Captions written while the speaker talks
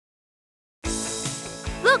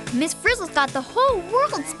Look, Miss Frizzle's got the whole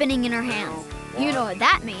world spinning in her hands. You know what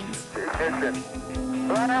that means.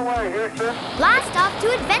 Blast off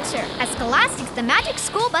to adventure as Scholastics the Magic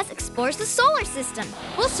School Bus explores the solar system.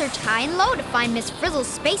 We'll search high and low to find Miss Frizzle's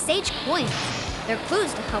space-age coins. They're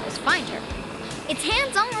clues to help us find her. It's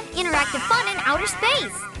hands-on, interactive fun in outer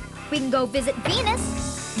space. We can go visit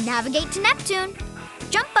Venus, navigate to Neptune,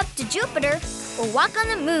 jump up to Jupiter, or walk on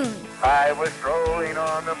the moon. I was strolling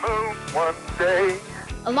on the moon one day.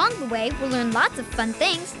 Along the way, we'll learn lots of fun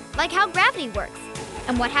things, like how gravity works,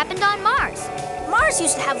 and what happened on Mars. Mars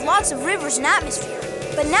used to have lots of rivers and atmosphere,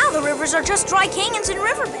 but now the rivers are just dry canyons and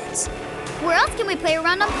riverbeds. Where else can we play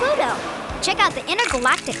around on Pluto? Check out the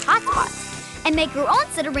intergalactic hotspots, and make your own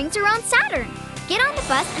set of rings around Saturn. Get on the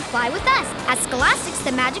bus and fly with us as Scholastics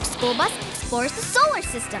the Magic School Bus explores the solar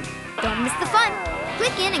system. Don't miss the fun.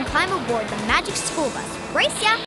 Click in and climb aboard the Magic School Bus. Brace ya!